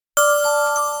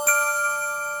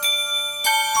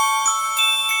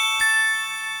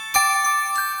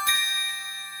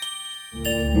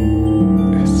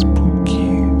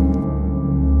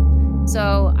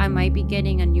be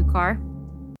getting a new car.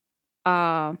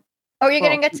 Oh, you're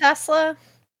getting a Tesla?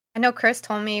 I know Chris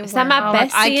told me. Is that my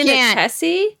bestie in a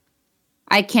Tessie?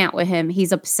 I can't with him.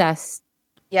 He's obsessed.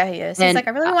 Yeah, he is. He's like,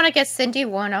 I really want to get Cindy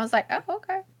one. I was like, oh,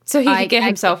 okay. So he could get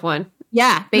himself one.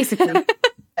 Yeah, basically.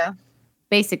 Yeah.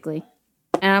 Basically.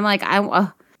 And I'm like,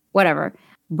 whatever.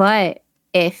 But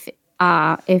if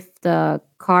the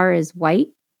car is white,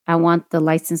 I want the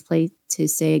license plate to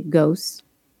say ghost.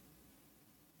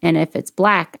 And if it's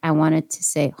black, I want it to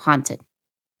say haunted.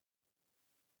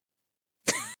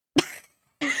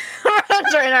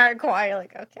 During our quiet,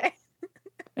 like, okay.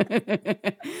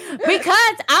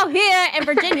 Because out here in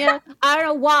Virginia, I don't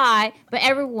know why, but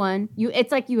everyone,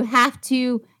 it's like you have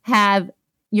to have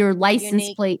your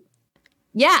license plate.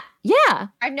 Yeah.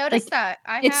 I've noticed that.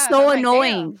 It's so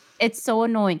annoying. It's so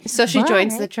annoying. So she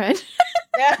joins the trend.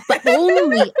 Yeah. But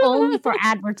only for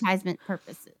advertisement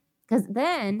purposes. Because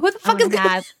then who the fuck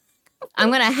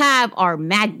I'm gonna have our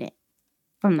magnet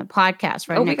from the podcast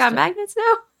right. Oh, we got magnets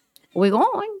now. We're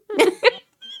going.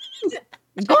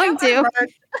 Going to.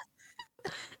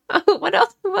 What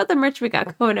else? What other merch we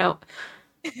got going out?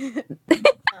 To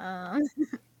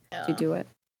do it.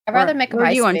 I'd rather make a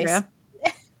MySpace. Andrea?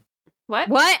 What?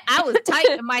 I was tight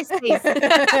in MySpace.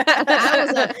 I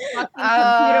was a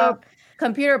fucking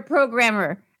computer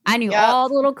programmer. I knew all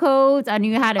the little codes. I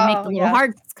knew how to make the little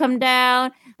hearts come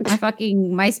down. My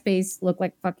fucking MySpace looked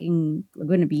like fucking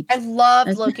Laguna Beach. I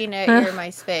loved looking at your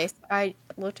MySpace. I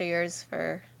looked at yours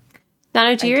for...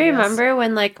 Donna, do you remember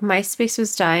when like MySpace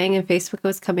was dying and Facebook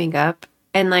was coming up?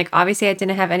 And like obviously I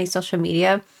didn't have any social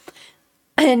media.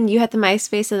 And you had the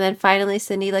MySpace, and then finally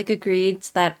Cindy like agreed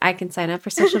that I can sign up for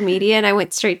social media, and I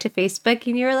went straight to Facebook,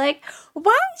 and you were like,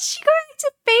 "Why is she going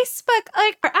to Facebook?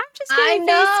 Like, I'm just getting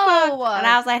Facebook." And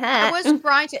I was like, I was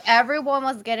trying to. Everyone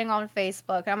was getting on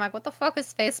Facebook. I'm like, "What the fuck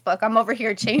is Facebook?" I'm over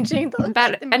here changing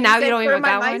the and now you don't even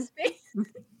got one.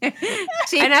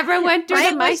 I never went through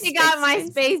the MySpace. She got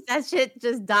MySpace. That shit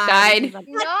just died. Like,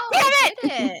 no, I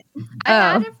didn't. I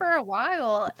had it for a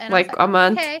while, and like a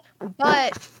month. Okay,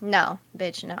 but no,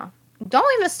 bitch, no.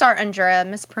 Don't even start, Andrea.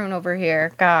 Miss Prune over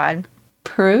here. God,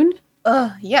 Prune.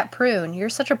 Yeah, Prune. You're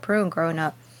such a prune growing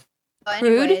up. But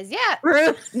anyways, yeah,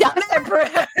 Prune. Prune.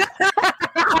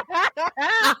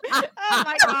 Oh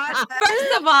my god.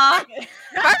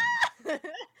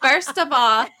 First of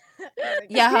all,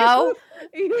 yo.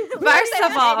 First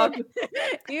of all,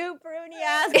 you pruny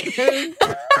ass.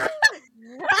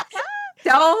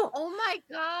 Don't. Oh my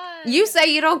god. You say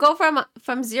you don't go from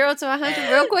 0 to 100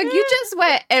 real quick. You just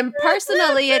went and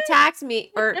personally attacked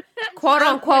me, or quote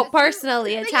unquote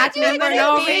personally attacked me for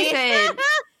no reason.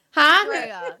 Huh?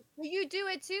 Well, you do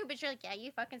it too, but you're like, yeah,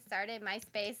 you fucking started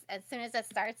MySpace. As soon as it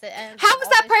starts, it ends. How was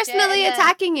that personally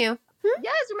attacking you?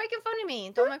 Yes, you're making fun of me.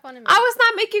 Don't make fun of me. I was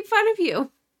not making fun of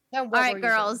you. All right,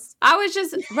 girls. I was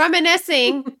just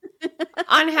reminiscing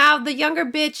on how the younger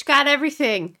bitch got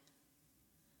everything.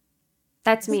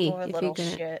 That's me. If you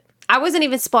shit. I wasn't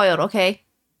even spoiled, okay?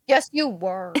 Yes, you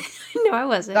were. No, I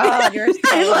wasn't. God, you're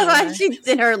I love how she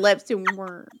did her lips to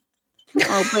worm.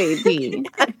 Oh, baby.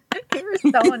 You're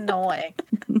so annoying.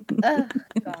 Oh,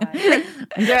 God.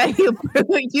 You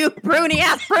pruny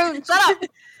ass prune. Shut up.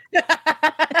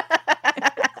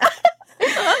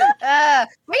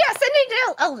 But yeah, Cindy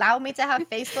didn't allow me to have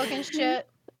Facebook and shit.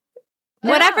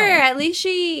 Whatever. At least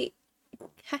she...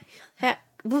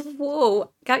 Whoa,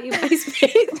 got you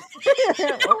MySpace.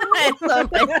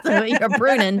 You're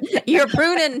pruning. You're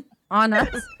pruning on us.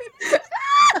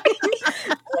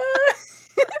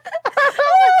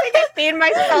 I feed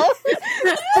myself.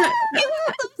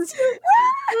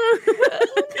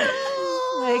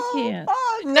 I can't.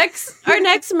 Our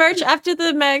next merch after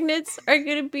the magnets are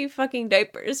gonna be fucking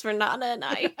diapers for Nana and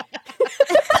I.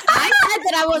 I said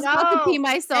that I was about to pee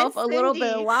myself a little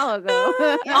bit a while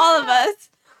ago. All of us.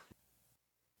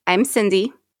 I'm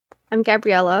Cindy. I'm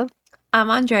Gabriella.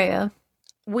 I'm Andrea.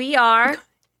 We are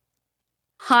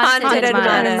Haunted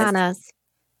Hermanas.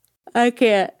 I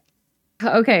can't.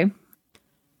 Okay.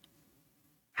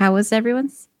 How was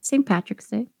everyone's St. Patrick's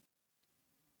Day?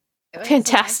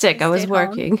 Fantastic. I was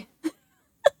working.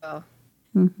 Oh.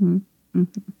 Mm-hmm.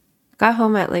 Mm-hmm. Got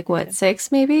home at like what,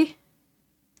 6 maybe?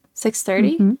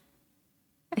 6:30? Mm-hmm.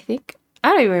 I think. I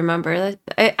don't even remember.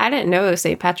 I didn't know it was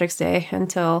St. Patrick's Day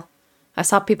until I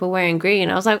saw people wearing green.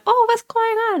 I was like, oh, what's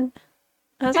going on?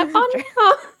 I was like,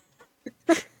 oh,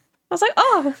 no. I was like,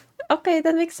 oh, okay,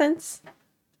 that makes sense.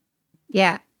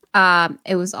 Yeah.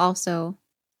 It was also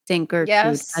St. Gertrude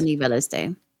Aniveles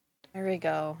Day. There we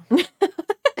go.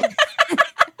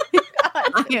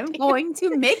 I am going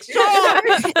to make sure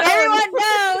everyone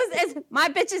knows it's my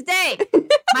bitch's day.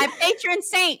 My patron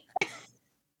saint.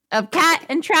 of cat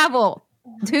and travel.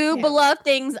 Two beloved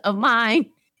things of mine.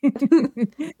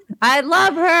 I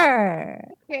love her.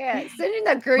 Yeah, send in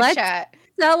the group chat.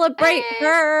 Celebrate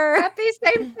her. Happy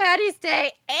St. Patty's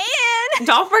Day. And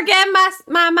don't forget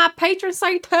my patron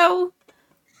saint too.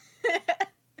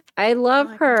 I love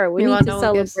her. We need to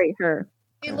celebrate her.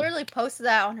 She literally posted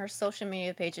that on her social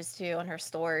media pages too, on her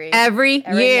story. Every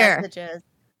year.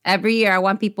 Every year I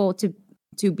want people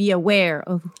to be aware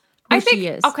of who she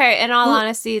is. Okay, in all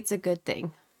honesty, it's a good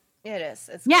thing. It is.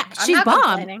 She's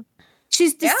bomb.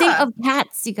 She's the saint of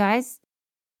cats, you guys.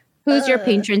 Who's your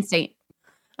patron saint?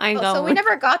 I know. So we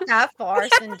never got that far,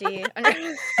 Cindy.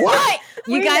 What?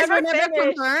 You guys were never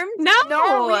confirmed?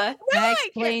 No. That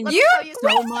explains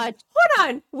so much. Hold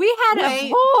on. We had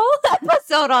a whole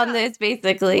episode on this,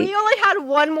 basically. We only had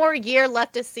one more year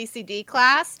left of CCD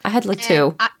class. I had like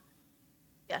 2. I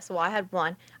had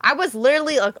 1. I was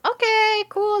literally like, okay,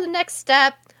 cool. The next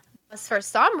step was for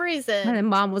some reason. And then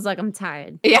mom was like, I'm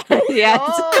tired. Yeah. Yeah.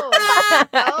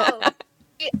 Oh.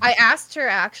 I asked her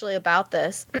actually about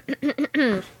this.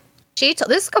 This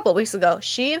is a couple of weeks ago.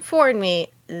 She informed me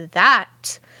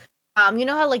that you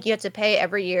know how like you have to pay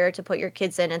every year to put your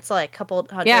kids in. It's like a couple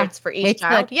hundreds for each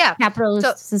child. Like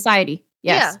capitalist society.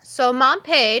 Yes. Yeah. So mom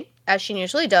paid as she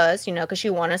usually does, because she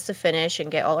wants us to finish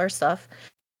and get all our stuff.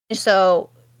 And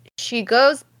so she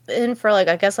goes in for like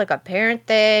I guess like a parent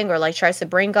thing or like tries to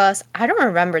bring us. I don't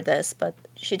remember this, but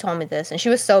she told me this, and she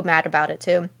was so mad about it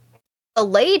too. The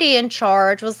lady in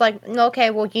charge was like,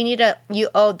 okay, well, you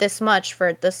owe this much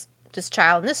for this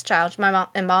child and this child.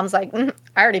 Mom's like, I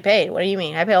already paid. What do you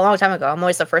mean? I paid a long time ago. I'm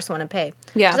always the first one to pay.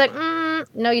 Yeah. She's like,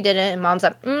 no, you didn't. And mom's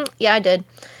like, yeah, I did.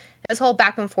 This whole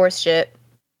back and forth shit.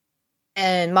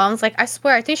 And mom's like, I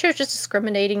swear, I think she was just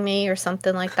discriminating me or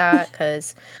something like that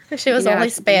because she was the only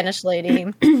Spanish lady.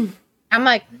 I'm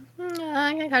like,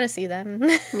 I can kind of see them.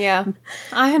 Yeah,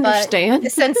 I understand.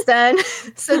 But since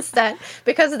then,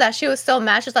 because of that, she was so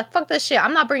mad. She's like, fuck this shit.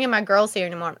 I'm not bringing my girls here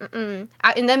anymore. And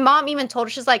then mom even told her,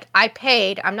 she's like, I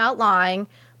paid. I'm not lying.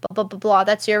 Blah, blah, blah, blah.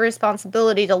 That's your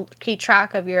responsibility to keep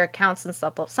track of your accounts and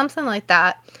stuff. Something like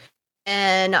that.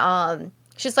 And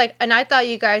she's like, and I thought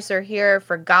you guys are here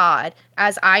for God,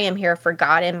 as I am here for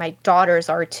God, and my daughters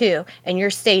are too. And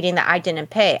you're stating that I didn't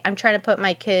pay. I'm trying to put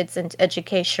my kids into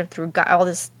education through God. All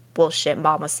this bullshit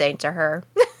mom was saying to her.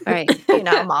 Right.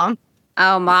 Mom.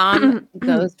 Oh, mom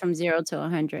goes from 0 to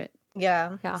 100.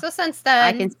 Yeah. So since then,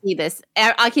 I can see this.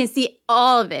 I can see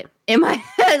all of it in my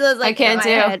head. I can too.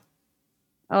 Head.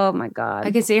 Oh my God.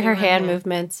 I can see her hand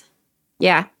movements.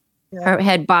 Yeah. Her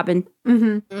head bobbing.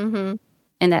 Mm-hmm.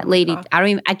 And that lady,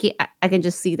 I can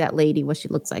just see that lady, what she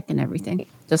looks like and everything.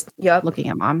 Just looking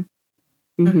at mom.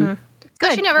 Mm-hmm.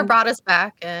 Good. She never brought us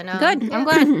back. And good. Yeah. I'm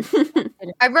glad.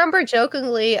 I remember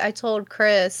jokingly, I told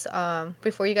Chris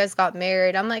before you guys got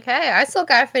married, I'm like, hey, I still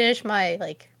got to finish my,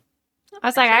 I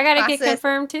was like, I got to get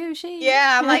confirmed too.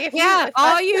 Yeah. I'm like, you can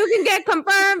get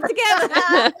confirmed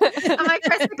together. I'm like,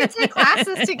 Chris, we can take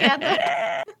classes together.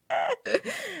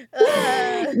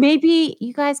 Maybe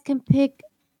you guys can pick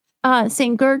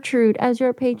St. Gertrude as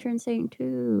your patron saint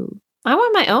too. I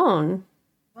want my own.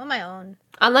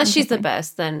 Unless she's the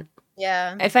best, then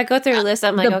if I go through a list,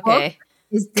 I'm like, okay.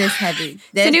 Is this heavy?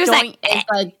 This Cindy was joint is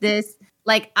like this.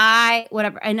 Like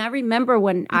whatever. And I remember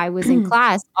when I was in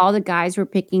class, all the guys were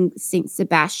picking Saint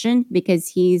Sebastian because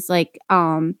he's like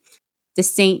the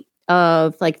saint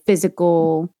of like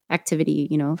physical activity,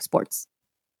 sports.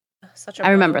 I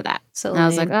remember that. So and I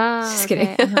was like, just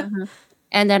okay. kidding.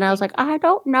 And then I was like, I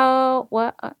don't know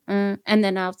what. And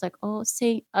then I was like, oh,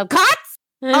 Saint of Cots.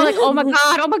 I was like, oh my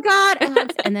God.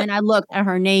 And then I looked and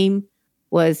her name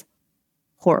was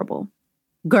horrible.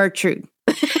 Gertrude.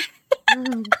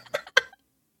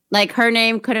 Like her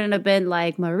name couldn't have been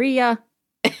like Maria,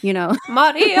 Maria. No.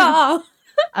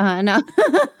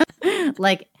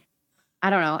 Like, I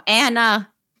don't know. Anna,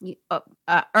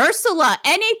 Ursula,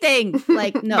 anything.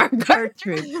 Like, no,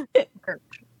 Gertrude.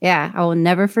 Yeah, I will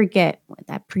never forget when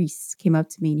that priest came up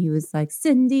to me and he was like,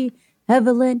 Cindy,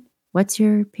 Evelyn, what's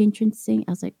your patron saint?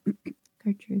 I was like,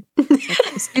 Gertrude. Was like,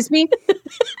 excuse me? I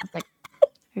was like,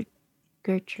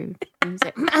 Gertrude. And he was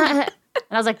like, and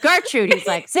I was like, Gertrude. He's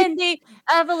like, Cindy,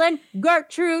 Evelyn,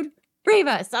 Gertrude,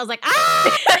 Rivas. I was like,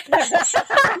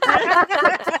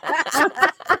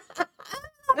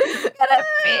 Gotta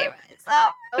pee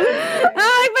myself. I'm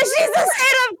like, but she's the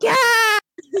saint of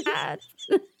cats.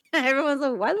 Everyone's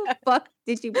like, why the fuck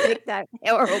did you pick that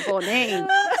horrible name?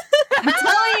 I'm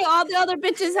telling you, all the other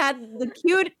bitches had the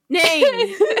cute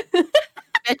names.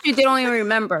 Bet you they don't even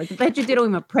remember. Bet you they don't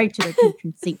even pray to their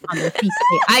patron saint on their feast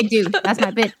day. I do. That's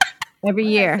my bit every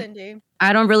year. Cindy.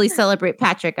 I don't really celebrate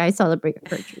Patrick. I celebrate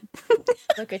Gertrude.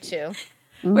 Look at you.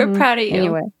 We're proud of you.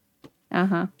 Anyway.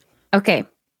 Okay.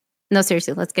 No,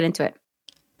 seriously, let's get into it.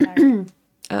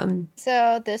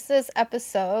 So this is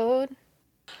episode...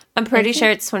 I'm pretty sure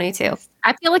it's 22.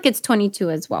 I feel like it's 22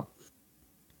 as well.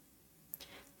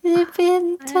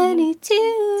 22.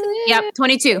 Yep,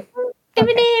 22.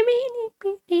 Okay.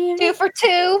 2 for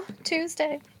 2.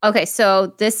 Tuesday. Okay,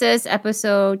 so this is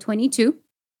episode 22.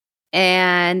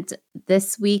 And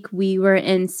this week we were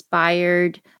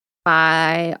inspired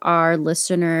by our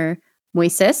listener,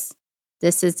 Moises.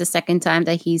 This is the second time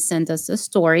that he sent us a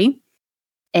story.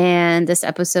 And this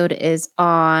episode is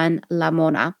on La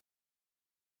Mona.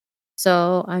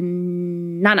 So,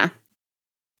 Nana,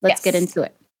 let's get into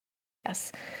it.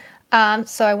 Yes.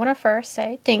 So I want to first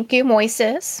say thank you,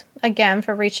 Moises, again,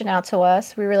 for reaching out to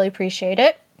us. We really appreciate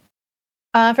it.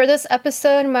 For this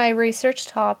episode, my research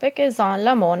topic is on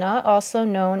La Mona, also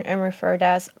known and referred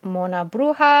as Mona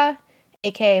Bruja,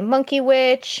 aka Monkey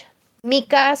Witch,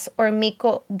 Micas, or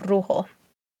Mico Brujo.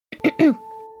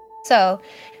 So,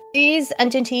 these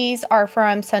entities are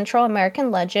from Central American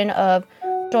legend of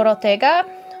Chorotega,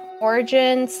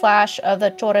 origin / of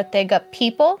the Chorotega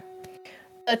people.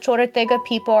 The Chorotega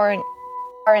people are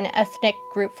an ethnic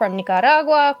group from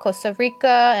Nicaragua, Costa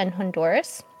Rica, and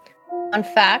Honduras. Fun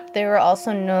fact, they were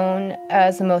also known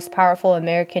as the most powerful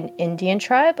American Indian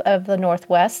tribe of the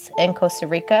Northwest and Costa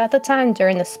Rica at the time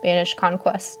during the Spanish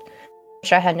conquest,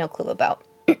 which I had no clue about.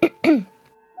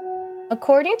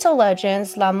 According to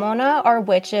legends, La Mona are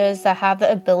witches that have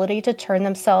the ability to turn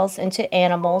themselves into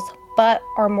animals, but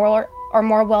are more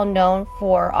well known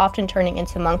for often turning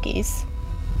into monkeys.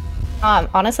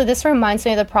 Honestly, this reminds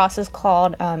me of the process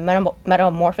called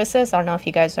metamorphosis. I don't know if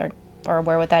you guys are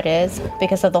aware what that is,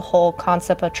 because of the whole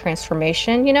concept of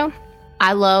transformation, you know?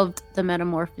 I loved the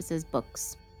Metamorphosis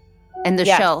books and the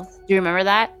show. Do you remember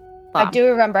that? Bomb. I do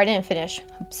remember. I didn't finish.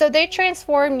 So they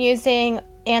transform using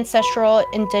ancestral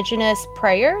indigenous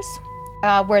prayers,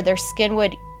 where their skin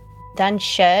would then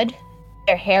shed,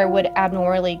 their hair would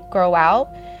abnormally grow out,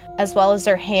 as well as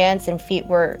their hands and feet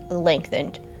were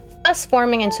lengthened, thus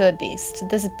forming into a beast.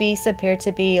 This beast appeared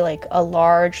to be like a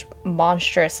large,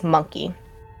 monstrous monkey.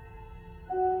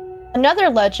 Another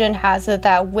legend has it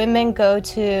that women go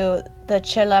to the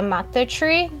chelamate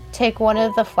tree, take one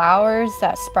of the flowers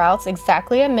that sprouts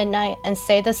exactly at midnight, and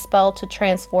say the spell to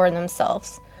transform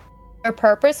themselves. Their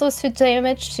purpose was to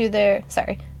damage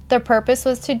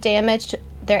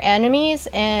their enemies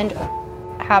and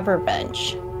have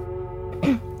revenge.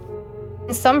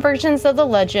 In some versions of the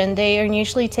legend, they are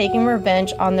usually taking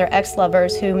revenge on their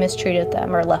ex-lovers who mistreated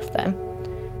them or left them.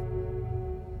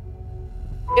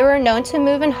 They were known to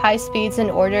move in high speeds in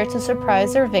order to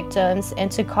surprise their victims and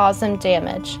to cause them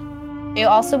damage. They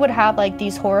also would have like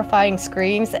these horrifying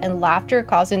screams and laughter,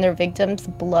 causing their victims'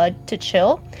 blood to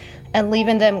chill and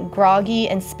leaving them groggy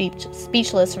and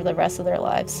speechless for the rest of their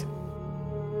lives.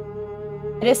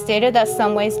 It is stated that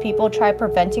some ways people try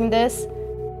preventing this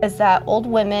is that old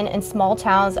women in small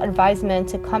towns advise men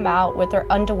to come out with their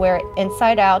underwear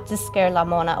inside out to scare La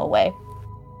Mona away.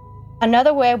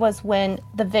 Another way was when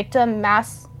the victim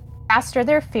mastered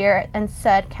their fear and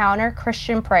said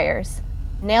counter-Christian prayers,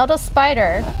 nailed a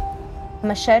spider, a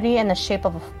machete in the shape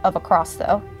of a cross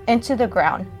though, into the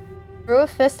ground, threw a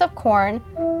fist of corn,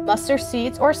 mustard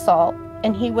seeds or salt,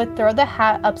 and he would throw the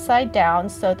hat upside down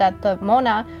so that the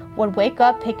Mona would wake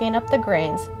up picking up the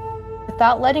grains,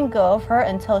 without letting go of her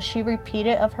until she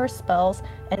repeated of her spells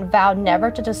and vowed never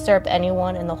to disturb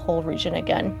anyone in the whole region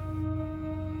again.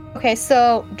 Okay,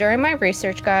 so during my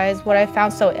research, guys, what I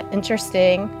found so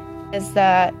interesting is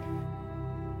that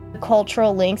the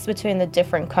cultural links between the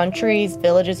different countries,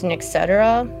 villages, and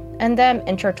etc., and them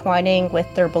intertwining with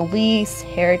their beliefs,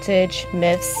 heritage,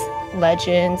 myths,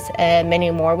 legends, and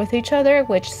many more with each other,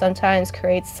 which sometimes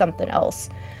creates something else.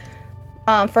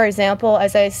 For example,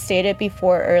 as I stated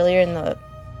before earlier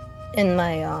in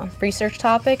my research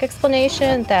topic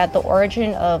explanation, that the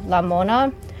origin of La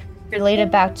Mona related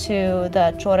back to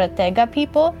the Chorotega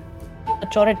people. The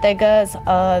Chorotegas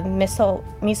of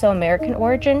Mesoamerican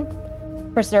origin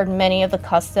preserved many of the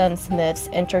customs, myths,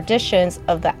 and traditions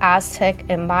of the Aztec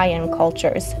and Mayan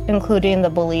cultures, including the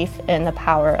belief in the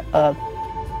power of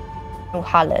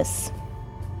Brujales.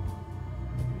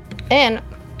 And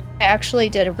I actually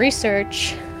did a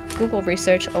Google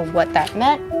research of what that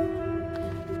meant.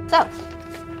 So,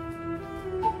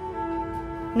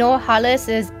 Brujales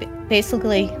is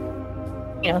basically,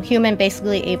 human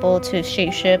basically able to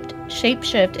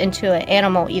shapeshift into an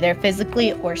animal either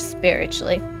physically or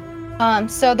spiritually.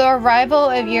 So the arrival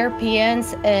of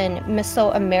Europeans in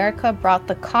Mesoamerica brought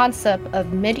the concept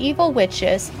of medieval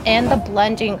witches, and the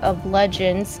blending of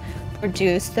legends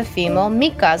produced the female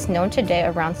micas known today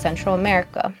around Central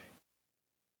America.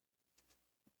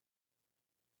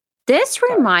 This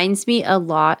reminds me a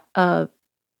lot of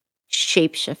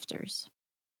shapeshifters.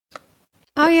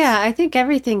 Oh yeah, I think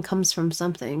everything comes from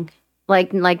something.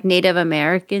 Like Native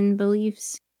American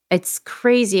beliefs. It's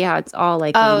crazy how it's all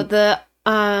like the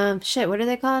shit, what are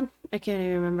they called? I can't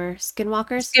even remember.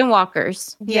 Skinwalkers?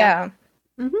 Skinwalkers. Yeah.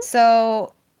 Mm-hmm.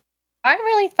 So I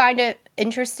really find it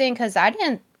interesting because I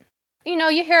didn't,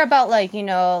 you hear about like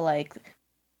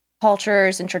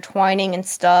cultures intertwining and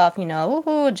stuff,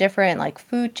 different like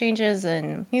food changes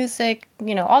and music,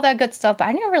 all that good stuff. But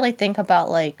I didn't really think about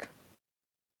like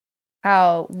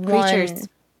how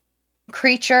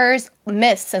creatures,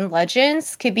 myths, and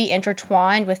legends could be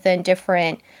intertwined within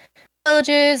different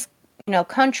villages,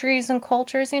 countries and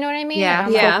cultures. You know what I mean? Yeah,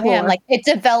 yeah. Like it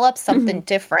develops something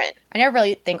different. I never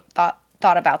really thought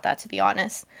about that, to be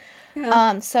honest.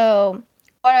 Yeah. So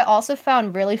what I also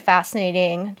found really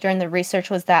fascinating during the research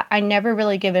was that I never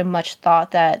really given much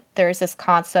thought that there's this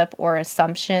concept or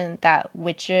assumption that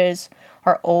witches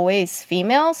are always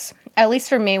females. At least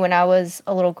for me, when I was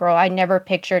a little girl, I never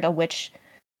pictured a witch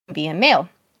being male.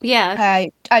 Yeah.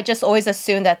 I just always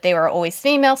assumed that they were always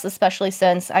females, especially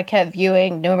since I kept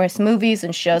viewing numerous movies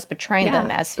and shows portraying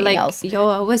them as females. Like, yo,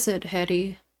 a wizard,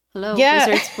 Harry. Hello. Yeah.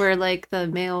 Wizards were like the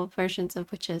male versions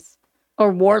of witches.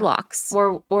 Or warlocks.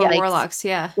 Or warlocks,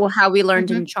 yeah. Well, how we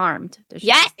learned in Charmed.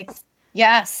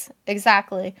 Yes,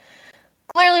 exactly.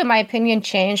 Clearly, my opinion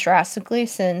changed drastically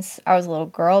since I was a little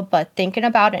girl, but thinking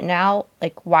about it now,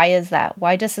 like, why is that?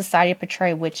 Why does society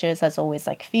portray witches as always,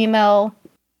 like, female?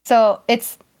 So,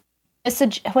 it's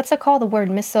what's it called? The word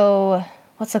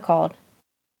what's it called?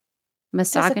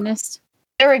 Misogynist?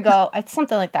 There we go. It's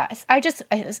something like that. I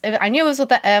knew it was with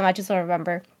the M, I just don't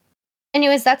remember.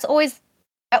 Anyways, that always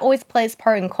plays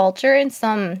part in culture in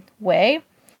some way.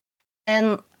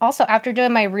 And also, after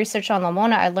doing my research on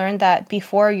Lamona, I learned that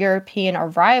before European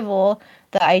arrival,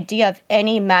 the idea of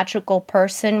any magical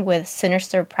person with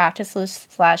sinister practices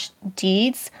 /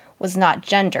 deeds was not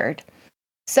gendered.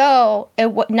 So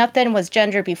nothing was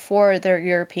gendered before the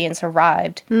Europeans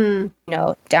arrived,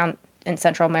 down in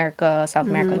Central America, South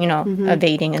America,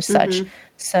 evading and such.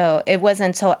 So it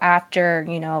wasn't until after,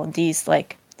 these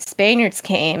like Spaniards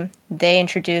came, they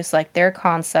introduced like their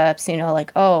concepts,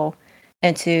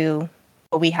 into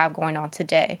what we have going on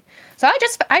today. So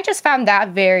I just found that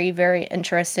very, very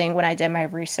interesting when I did my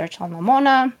research on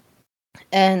Lamona.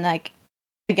 And like,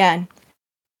 again,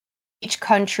 each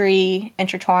country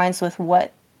intertwines with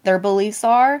what their beliefs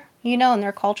are, and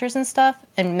their cultures and stuff,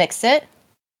 and mix it.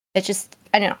 It's just,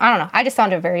 I don't know. I just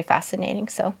found it very fascinating.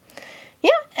 So yeah,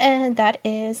 and that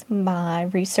is my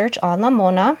research on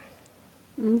Lamona.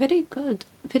 Very good.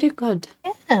 Very good.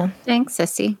 Yeah. Thanks,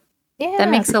 Sissy. Yeah. That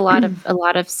makes a lot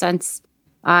of sense.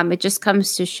 It just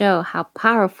comes to show how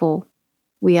powerful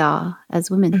we are as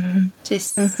women.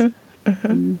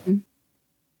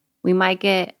 We might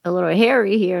get a little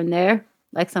hairy here and there,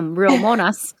 like some real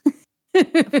monas.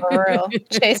 For real.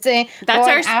 Chasing. That's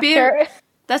our spirit.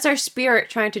 That's our spirit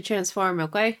trying to transform,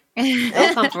 okay?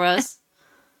 It'll come for us.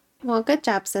 Well, good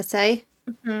job, Sissy.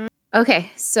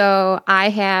 Okay, so I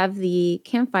have the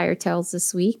Campfire Tales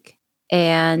this week,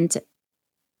 and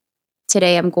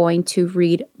today I'm going to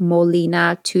read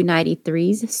Molina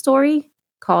 293's story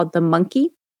called The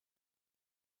Monkey.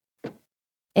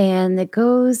 And it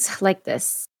goes like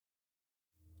this.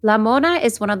 La Mona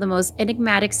is one of the most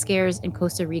enigmatic scares in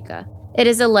Costa Rica. It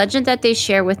is a legend that they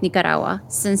share with Nicaragua,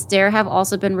 since there have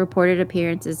also been reported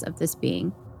appearances of this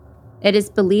being. It is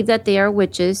believed that they are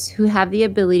witches who have the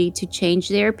ability to change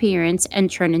their appearance and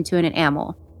turn into an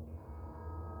animal.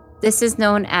 This is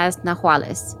known as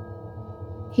Nahuales.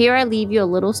 Here I leave you a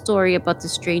little story about the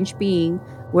strange being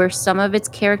where some of its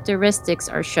characteristics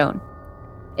are shown.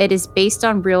 It is based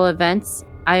on real events.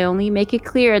 I only make it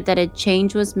clear that a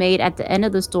change was made at the end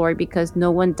of the story because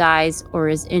no one dies or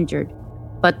is injured,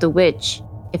 but the witch,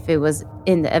 if it was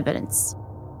in the evidence.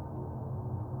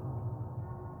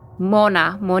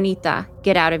 Mona, Monita,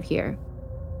 get out of here.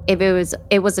 It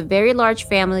was a very large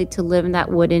family to live in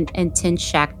that wooden and tin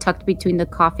shack tucked between the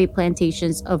coffee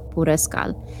plantations of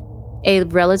Puriscal. A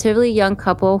relatively young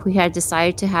couple who had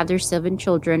decided to have their 7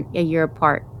 children a year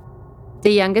apart.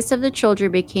 The youngest of the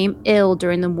children became ill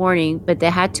during the morning, but they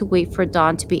had to wait for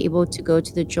dawn to be able to go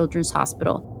to the children's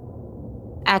hospital.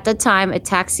 At the time, a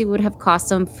taxi would have cost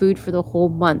them food for the whole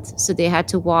month, so they had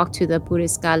to walk to the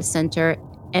Puriscal Center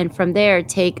and from there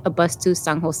take a bus to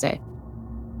San Jose.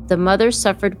 The mother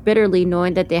suffered bitterly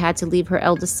knowing that they had to leave her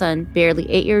eldest son,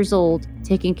 barely 8 years old,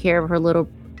 taking care of her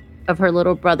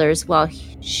little brothers while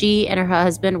she and her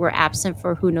husband were absent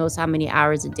for who knows how many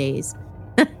hours and days.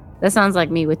 That sounds like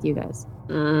me with you guys.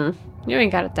 You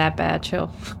ain't got it that bad,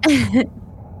 chill.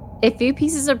 A few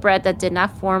pieces of bread that did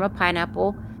not form a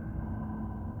pineapple,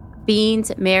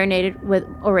 beans marinated with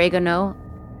oregano,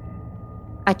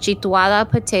 a chituada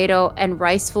potato, and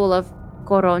rice full of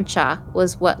coroncha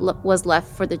was what was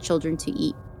left for the children to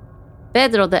eat.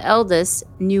 Pedro, the eldest,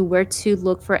 knew where to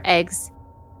look for eggs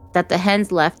that the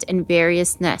hens left in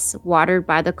various nests watered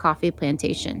by the coffee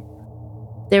plantation.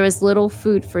 There was little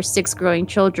food for 6 growing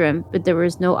children, but there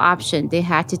was no option. They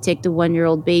had to take the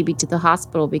 1-year-old baby to the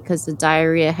hospital because the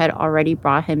diarrhea had already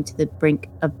brought him to the brink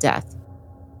of death.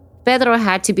 Pedro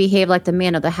had to behave like the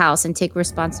man of the house and take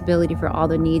responsibility for all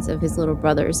the needs of his little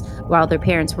brothers while their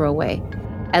parents were away.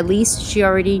 At least she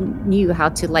already knew how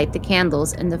to light the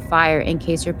candles in the fire in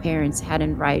case her parents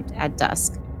hadn't arrived at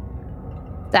dusk.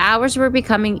 The hours were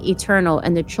becoming eternal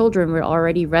and the children were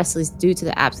already restless due to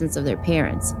the absence of their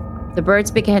parents. The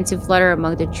birds began to flutter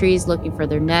among the trees looking for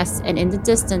their nests, and in the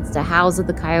distance the howls of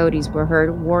the coyotes were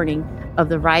heard warning of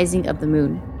the rising of the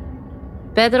moon.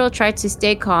 Pedro tried to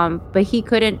stay calm, but he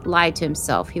couldn't lie to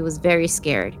himself. He was very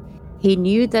scared. He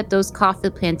knew that those coffee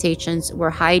plantations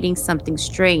were hiding something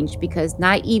strange because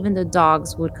not even the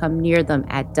dogs would come near them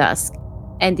at dusk,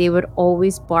 and they would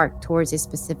always bark towards a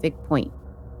specific point.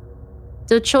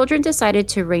 The children decided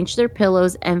to arrange their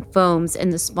pillows and foams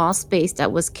in the small space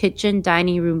that was kitchen,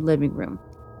 dining room, living room.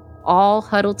 All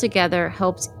huddled together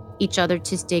helped each other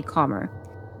to stay calmer.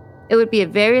 It would be a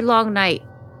very long night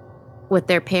with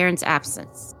their parents'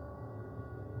 absence.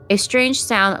 A strange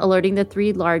sound alerting the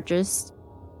 3 largest,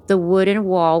 the wooden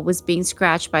wall was being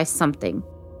scratched by something.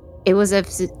 It was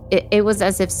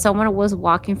as if someone was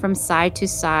walking from side to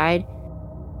side,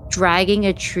 dragging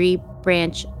a tree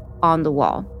branch on the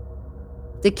wall.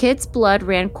 The kids' blood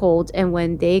ran cold, and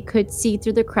when they could see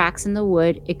through the cracks in the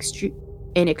wood,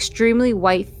 an extremely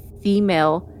white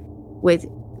female with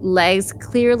legs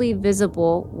clearly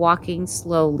visible walking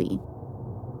slowly.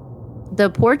 The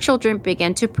poor children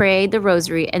began to pray the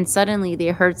rosary, and suddenly they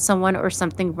heard someone or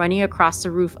something running across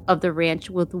the roof of the ranch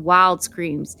with wild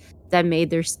screams that made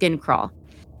their skin crawl.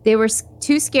 They were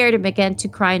too scared and began to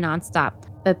cry nonstop,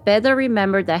 but Pedro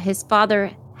remembered that his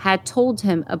father had told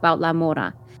him about La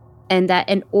Mora, and that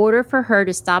in order for her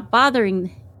to stop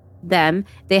bothering them,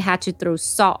 they had to throw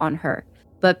salt on her.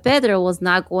 But Pedro was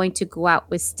not going to go out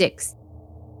with sticks.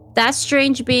 That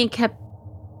strange being kept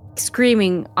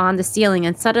screaming on the ceiling,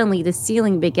 and suddenly the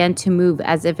ceiling began to move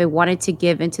as if it wanted to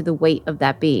give into the weight of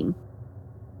that being.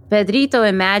 Pedrito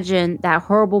imagined that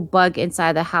horrible bug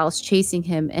inside the house chasing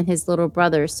him and his little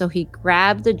brother, so he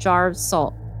grabbed the jar of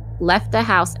salt, left the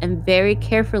house, and very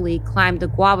carefully climbed the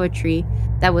guava tree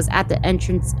that was at the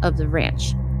entrance of the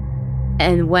ranch.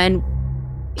 And when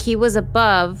he was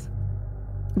above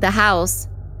the house,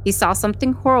 he saw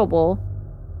something horrible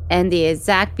and the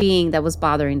exact being that was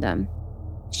bothering them.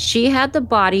 She had the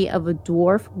body of a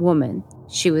dwarf woman.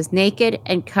 She was naked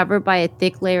and covered by a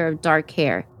thick layer of dark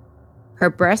hair. Her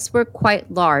breasts were quite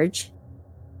large,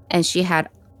 and she had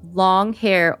long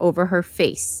hair over her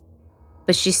face,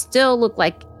 but she still looked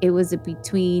like it was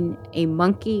between a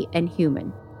monkey and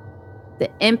human. The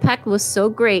impact was so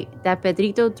great that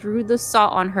Pedrito threw the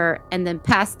salt on her and then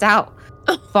passed out,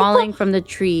 falling from the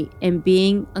tree and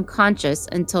being unconscious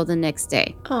until the next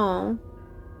day. Oh.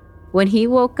 When he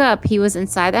woke up, he was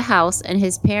inside the house and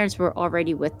his parents were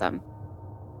already with them.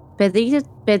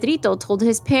 Pedrito told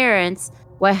his parents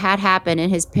what had happened,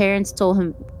 and his parents told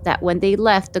him that when they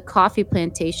left the coffee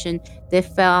plantation, they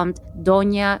found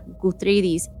Doña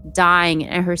Gutridis dying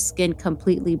and her skin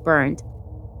completely burned.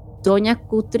 Doña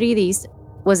Gutridis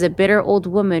was a bitter old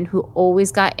woman who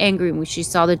always got angry when she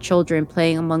saw the children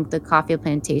playing among the coffee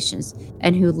plantations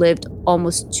and who lived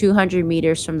almost 200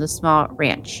 meters from the small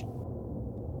ranch.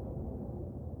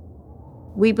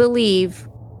 We believe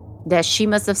that she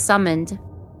must have summoned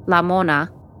La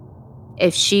Mona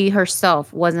if she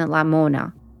herself wasn't La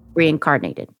Mona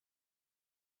reincarnated.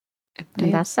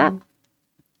 And that's that.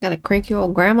 Got a cranky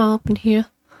old grandma up in here.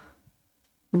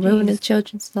 Ruining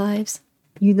children's lives.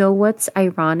 You know what's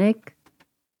ironic?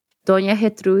 Doña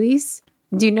Gertrudis.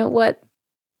 Do you know what?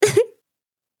 Do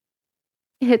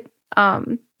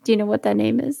you know what that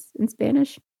name is in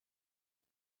Spanish?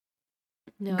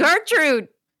 No. Gertrude.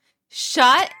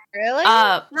 Shut Really?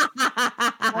 up. You're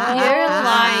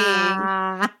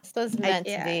lying. This was meant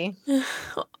to be.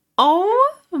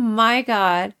 Oh my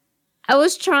God. I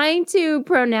was trying to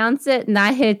pronounce it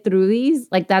not Gertrudis.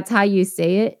 Like that's how you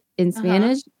say it. in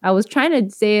Spanish. I was trying to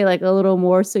say like a little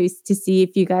more to see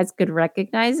if you guys could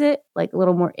recognize it, like a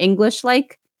little more English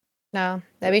like. No,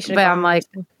 that we should. But I'm like,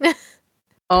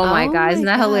 oh my God, isn't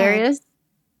that hilarious?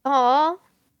 Aw.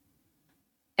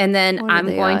 And then I'm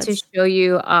going to show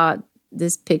you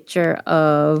this picture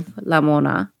of La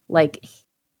Mona. Like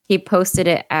he posted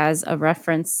it as a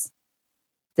reference.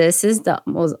 This is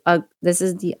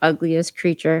the ugliest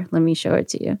creature. Let me show it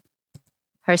to you.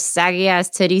 Her saggy ass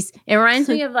titties. It reminds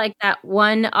me of like that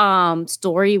one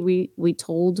story we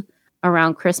told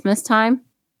around Christmas time.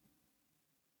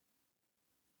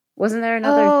 Wasn't there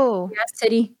another ass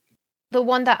titty? The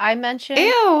one that I mentioned?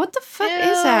 Ew, what the fuck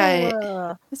is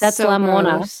that? That's so La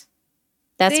Mona. Gross.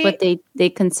 That's what they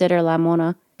consider La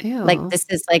Mona. Ew. Like this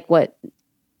is like what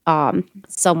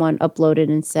someone uploaded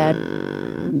and said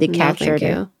they captured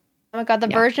it. Oh my God, the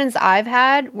versions I've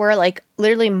had were like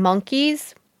literally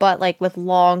monkeys, but like with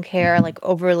long hair, like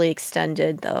overly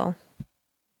extended though.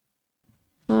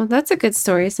 Well, that's a good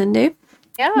story, Cindy.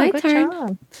 Yeah, my good turn.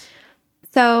 job.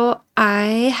 So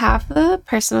I have a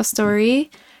personal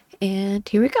story, and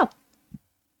here we go.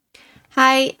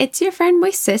 Hi, it's your friend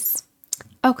Moises.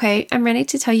 Okay, I'm ready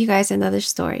to tell you guys another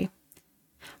story.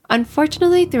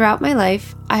 Unfortunately, throughout my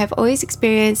life, I have always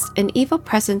experienced an evil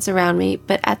presence around me,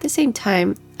 but at the same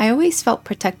time, I always felt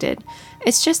protected.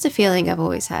 It's just a feeling I've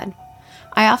always had.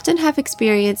 I often have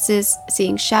experiences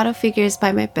seeing shadow figures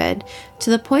by my bed to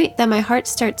the point that my heart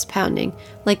starts pounding,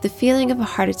 like the feeling of a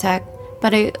heart attack,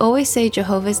 but I always say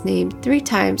Jehovah's name 3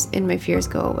 times and my fears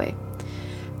go away.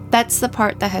 That's the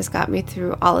part that has got me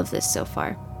through all of this so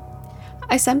far.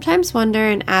 I sometimes wonder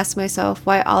and ask myself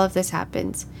why all of this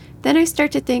happens. Then I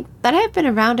start to think that I have been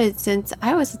around it since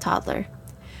I was a toddler.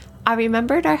 I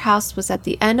remembered our house was at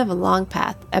the end of a long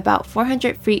path, about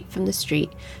 400 feet from the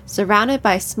street, surrounded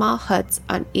by small huts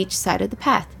on each side of the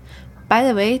path. By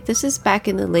the way, this is back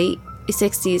in the late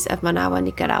 60s of Managua,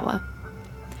 Nicaragua.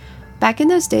 Back in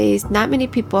those days, not many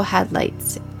people had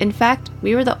lights. In fact,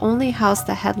 we were the only house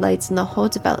that had lights in the whole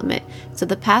development, so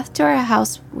the path to our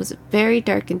house was very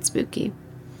dark and spooky.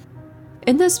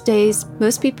 In those days,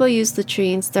 most people used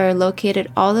latrines that are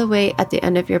located all the way at the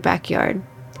end of your backyard.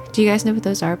 Do you guys know what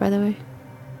those are, by the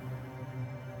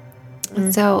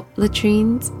way? So,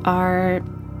 latrines are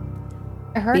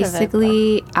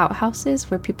basically outhouses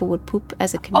where people would poop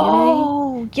as a community.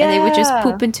 Oh, yeah. And they would just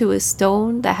poop into a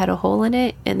stone that had a hole in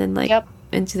it and then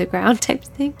into the ground type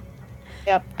thing.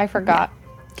 Yep, I forgot.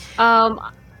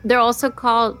 They're also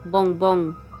called bong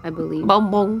bong, I believe.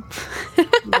 Bong bong.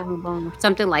 Bong bong.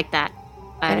 Something like that.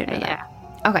 I don't know that.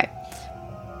 Okay.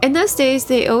 In those days,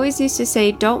 they always used to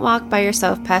say, don't walk by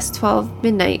yourself past 12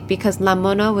 midnight because La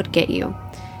Mona would get you.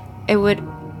 It would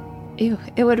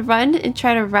run and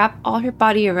try to wrap all her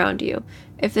body around you.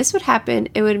 If this would happen,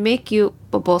 it would make you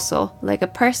boboso, like a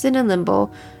person in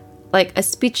limbo, like a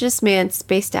speechless man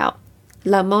spaced out.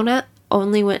 La Mona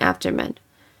only went after men.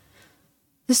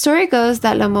 The story goes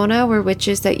that La Mona were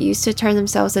witches that used to turn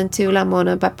themselves into La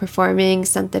Mona by performing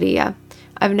Santeria.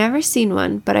 I've never seen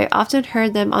one, but I often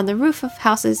heard them on the roof of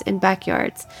houses and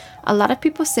backyards. A lot of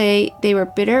people say they were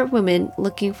bitter women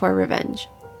looking for revenge.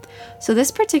 So this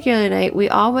particular night, we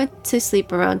all went to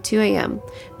sleep around 2 a.m.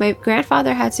 My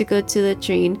grandfather had to go to the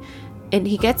latrine, and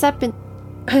he gets up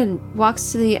and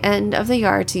walks to the end of the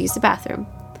yard to use the bathroom.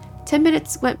 10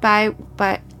 minutes went by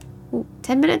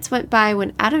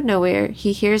when out of nowhere,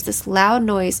 he hears this loud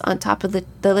noise on top of the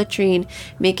latrine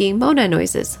making Mona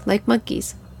noises, like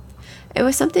monkeys. It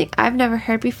was something I've never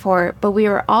heard before, but we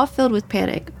were all filled with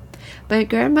panic. My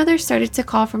grandmother started to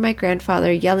call for my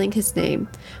grandfather, yelling his name.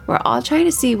 We're all trying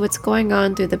to see what's going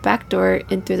on through the back door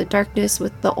and through the darkness,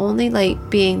 with the only light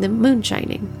being the moon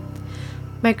shining.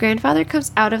 My grandfather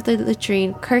comes out of the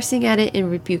latrine, cursing at it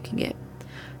and rebuking it.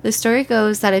 The story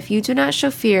goes that if you do not show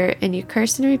fear and you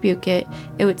curse and rebuke it,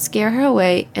 it would scare her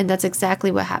away, and that's exactly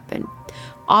what happened.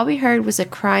 All we heard was a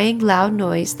crying, loud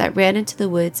noise that ran into the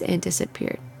woods and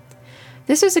disappeared.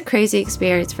 This was a crazy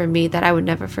experience for me that I would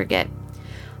never forget.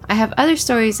 I have other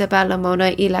stories about La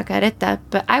Mona y La Careta,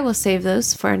 but I will save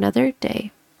those for another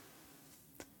day.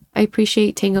 I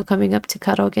appreciate Tango coming up to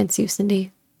cuddle against you,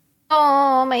 Cindy.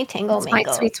 Oh, my Tango Mango. My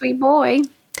sweet, sweet boy.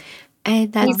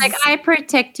 And he's like, I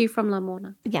protect you from La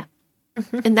Mona. Yeah.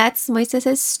 And that's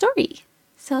Moises' story.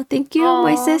 So thank you,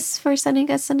 Moises, for sending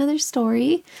us another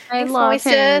story. I love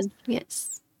him.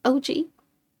 Yes. OG.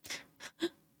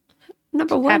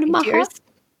 Number one in my heart.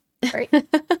 Right.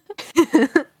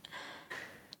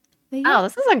 Oh,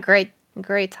 this is a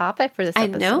great topic for this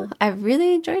episode. I know. I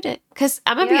really enjoyed it. Because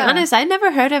I'm going to be honest, I never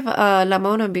heard of La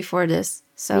Mona before this.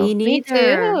 So Me neither.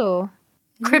 Me too.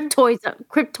 Cryptoids.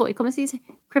 ¿Cómo se dice?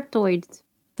 Cryptoids.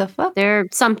 The fuck? They're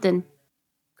something.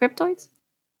 Cryptoids?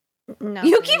 No.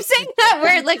 You keep saying that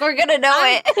word like we're gonna know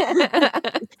it.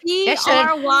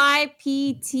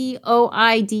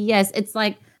 Cryptoids. It's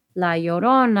like La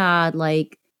Llorona,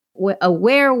 like a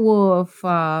werewolf.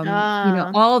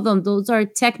 All of them. Those are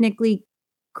technically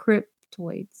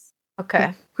cryptoids.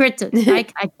 Okay. Cryptoids. I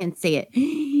can't say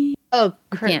it. Oh,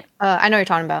 I know what you're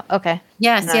talking about. Okay.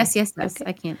 Yes. Okay.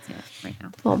 I can't say it right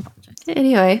now. Well,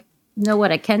 anyway, you know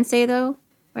what I can say though?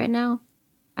 Right now,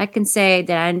 I can say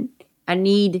that I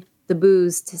need the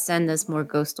booze to send us more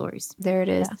ghost stories. There it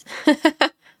is. Yeah.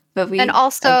 But and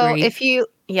also, agree. if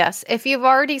you've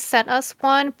already sent us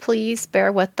one, please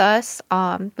bear with us.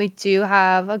 We do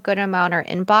have a good amount in our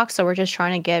inbox, so we're just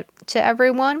trying to get to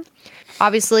everyone.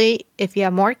 Obviously, if you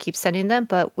have more, keep sending them,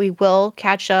 but we will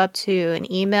catch up to an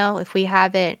email. If we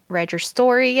haven't read your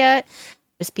story yet,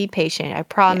 just be patient. I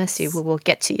promise you, we will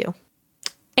get to you.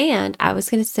 And I was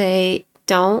going to say,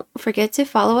 don't forget to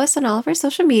follow us on all of our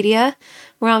social media.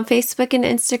 We're on Facebook and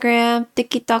Instagram,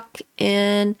 TikTok,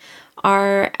 and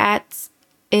our @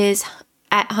 is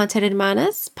 @Haunted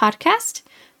Hermanas Podcast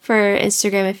for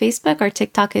Instagram and Facebook. Our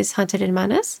TikTok is Haunted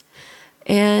Hermanas.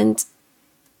 And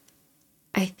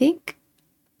I think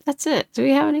that's it. Do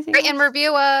we have anything Rate and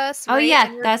review us. Oh,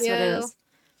 yeah, that's what it is.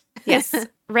 Yes.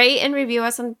 Rate and review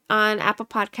us on Apple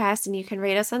Podcasts, and you can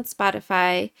rate us on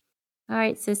Spotify. All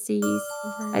right, sissies.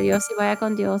 Adiós y vaya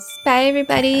con Dios. Bye,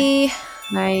 everybody.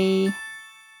 Bye.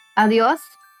 Adiós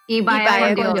y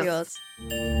vaya con Dios.